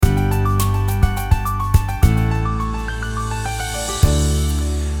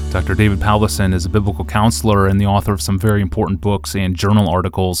Dr. David Powlison is a biblical counselor and the author of some very important books and journal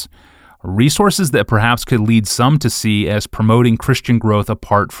articles, resources that perhaps could lead some to see as promoting Christian growth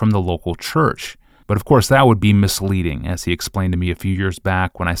apart from the local church. But of course, that would be misleading, as he explained to me a few years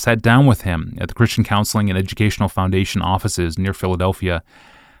back when I sat down with him at the Christian Counseling and Educational Foundation offices near Philadelphia.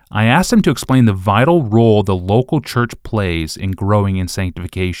 I asked him to explain the vital role the local church plays in growing in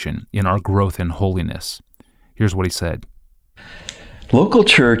sanctification, in our growth in holiness. Here's what he said. Local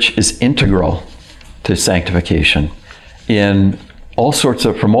church is integral to sanctification from all sorts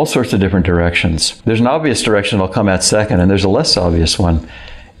of different directions. There's an obvious direction I'll come at second, and there's a less obvious one.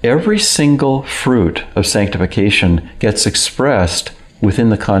 Every single fruit of sanctification gets expressed within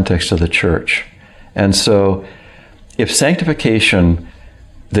the context of the church. And so if sanctification,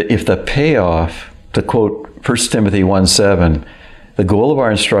 if the payoff, to quote 1 Timothy 1:7, the goal of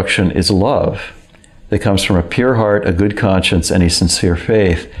our instruction is love that comes from a pure heart, a good conscience, and a sincere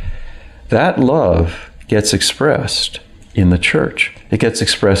faith, that love gets expressed in the church. It gets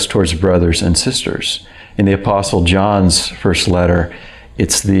expressed towards brothers and sisters. In the Apostle John's first letter,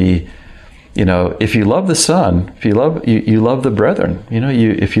 it's if you love the Son, if you love the brethren.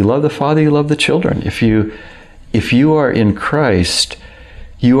 If you love the Father, you love the children. If you are in Christ,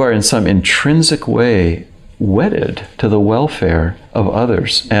 you are in some intrinsic way wedded to the welfare of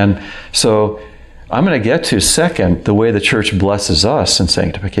others. And so I'm going to get to second the way the church blesses us in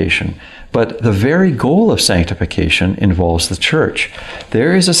sanctification. But the very goal of sanctification involves the church.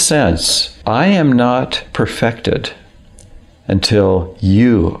 There is a sense, I am not perfected until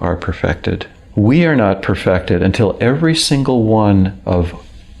you are perfected. We are not perfected until every single one of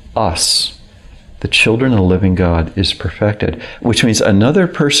us, the children of the living God, is perfected, which means another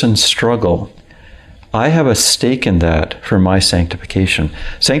person's struggle, I have a stake in that for my sanctification.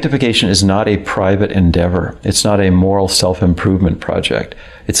 Sanctification is not a private endeavor. It's not a moral self-improvement project.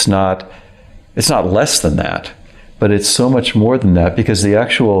 It's not less than that, but it's so much more than that, because the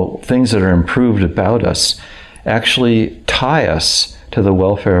actual things that are improved about us actually tie us to the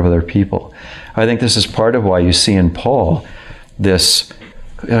welfare of other people. I think this is part of why you see in Paul this,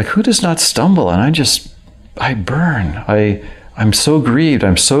 who does not stumble? And I burn. I'm so grieved.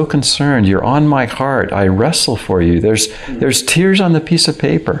 I'm so concerned. You're on my heart. I wrestle for you. There's tears on the piece of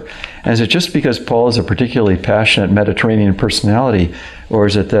paper. And is it just because Paul is a particularly passionate Mediterranean personality, or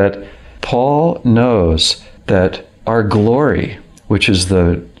is it that Paul knows that our glory, which is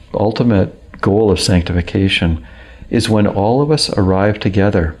the ultimate goal of sanctification, is when all of us arrive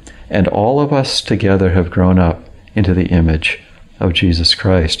together, and all of us together have grown up into the image of Jesus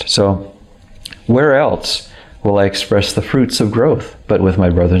Christ. So where else will I express the fruits of growth but with my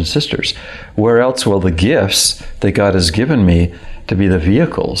brothers and sisters? Where else will the gifts that God has given me to be the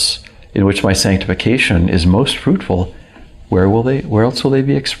vehicles in which my sanctification is most fruitful, where else will they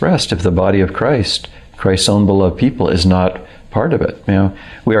be expressed if the body of Christ, Christ's own beloved people, is not part of it?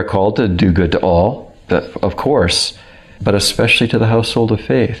 We are called to do good to all, of course, but especially to the household of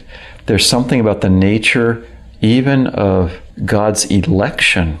faith. There's something about the nature even of God's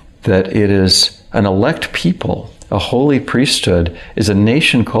election, that it is an elect people. A holy priesthood is a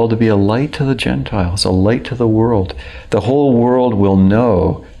nation called to be a light to the Gentiles, a light to the world. The whole world will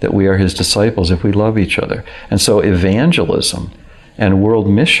know that we are his disciples if we love each other. And so evangelism and world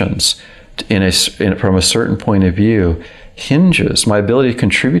missions, from a certain point of view, my ability to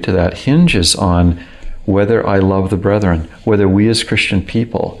contribute to that hinges on whether I love the brethren, whether we as Christian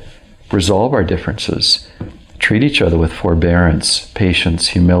people resolve our differences, treat each other with forbearance, patience,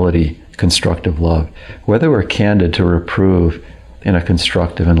 humility, constructive love, whether we're candid to reprove in a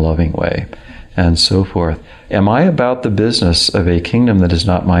constructive and loving way, and so forth. Am I about the business of a kingdom that is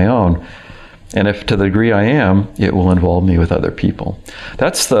not my own? And if to the degree I am, it will involve me with other people.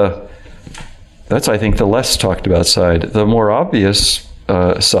 That's I think, the less talked about side. The more obvious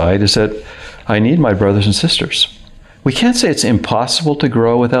side is that I need my brothers and sisters. We can't say it's impossible to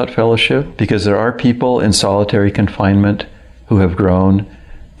grow without fellowship, because there are people in solitary confinement who have grown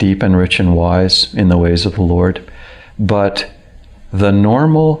deep and rich and wise in the ways of the Lord. But the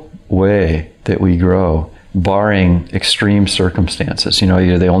normal way that we grow, barring extreme circumstances,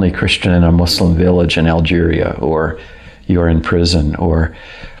 you're the only Christian in a Muslim village in Algeria, or you're in prison, or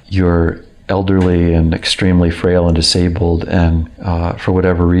you're elderly and extremely frail and disabled, and for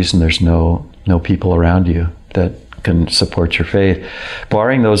whatever reason there's no people around you that can support your faith.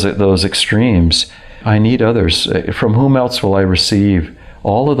 Barring those extremes, I need others. From whom else will I receive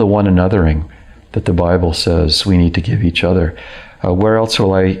all of the one anothering that the Bible says we need to give each other? Where else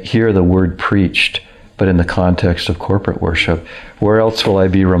will I hear the word preached, but in the context of corporate worship? Where else will I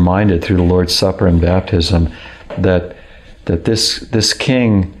be reminded through the Lord's Supper and baptism that this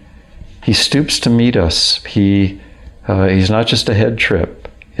King He stoops to meet us. He's not just a head trip.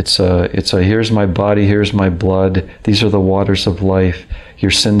 It's a here's my body, here's my blood. These are the waters of life.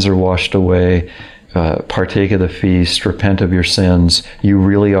 Your sins are washed away. Partake of the feast. Repent of your sins. You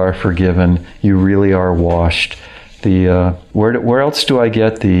really are forgiven. You really are washed. Where else do I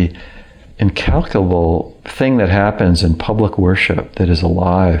get the incalculable thing that happens in public worship that is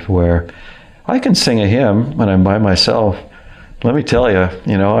alive, where I can sing a hymn when I'm by myself. Let me tell you,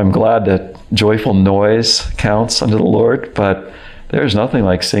 I'm glad that joyful noise counts unto the Lord, but there's nothing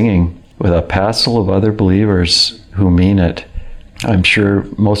like singing with a passel of other believers who mean it. I'm sure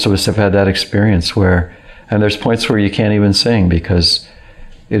most of us have had that experience and there's points where you can't even sing because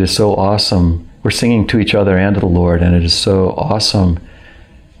it is so awesome. We're singing to each other and to the Lord, and it is so awesome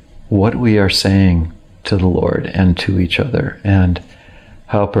what we are saying to the Lord and to each other, and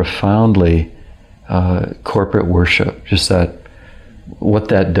how profoundly corporate worship, just what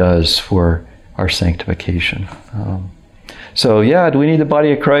that does for our sanctification. Do we need the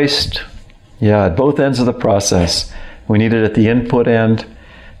body of Christ? Yeah, at both ends of the process. We need it at the input end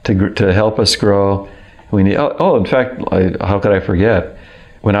to help us grow. We need. In fact, how could I forget?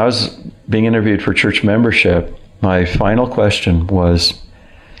 When I was being interviewed for church membership, my final question was,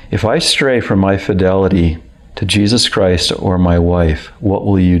 if I stray from my fidelity to Jesus Christ or my wife, what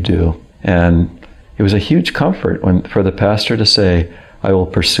will you do? And it was a huge comfort for the pastor to say, I will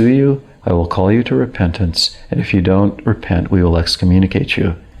pursue you, I will call you to repentance, and if you don't repent, we will excommunicate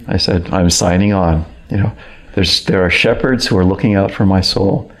you. I said, I'm signing on. There are shepherds who are looking out for my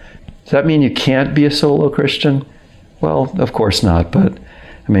soul. Does that mean you can't be a solo Christian? Well, of course not, but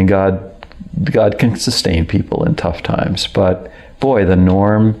God can sustain people in tough times. But boy, the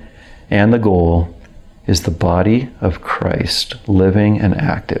norm and the goal is the body of Christ, living and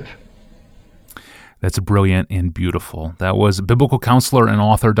active. That's brilliant and beautiful. That was biblical counselor and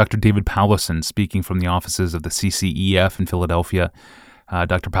author Dr. David Powlison speaking from the offices of the CCEF in Philadelphia.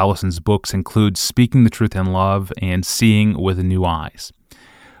 Dr. Powlison's books include Speaking the Truth in Love and Seeing with New Eyes.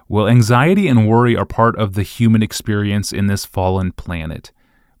 Well, anxiety and worry are part of the human experience in this fallen planet.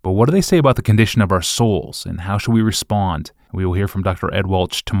 But what do they say about the condition of our souls, and how should we respond? We will hear from Dr. Ed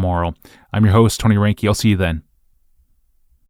Welch tomorrow. I'm your host, Tony Reinke. I'll see you then.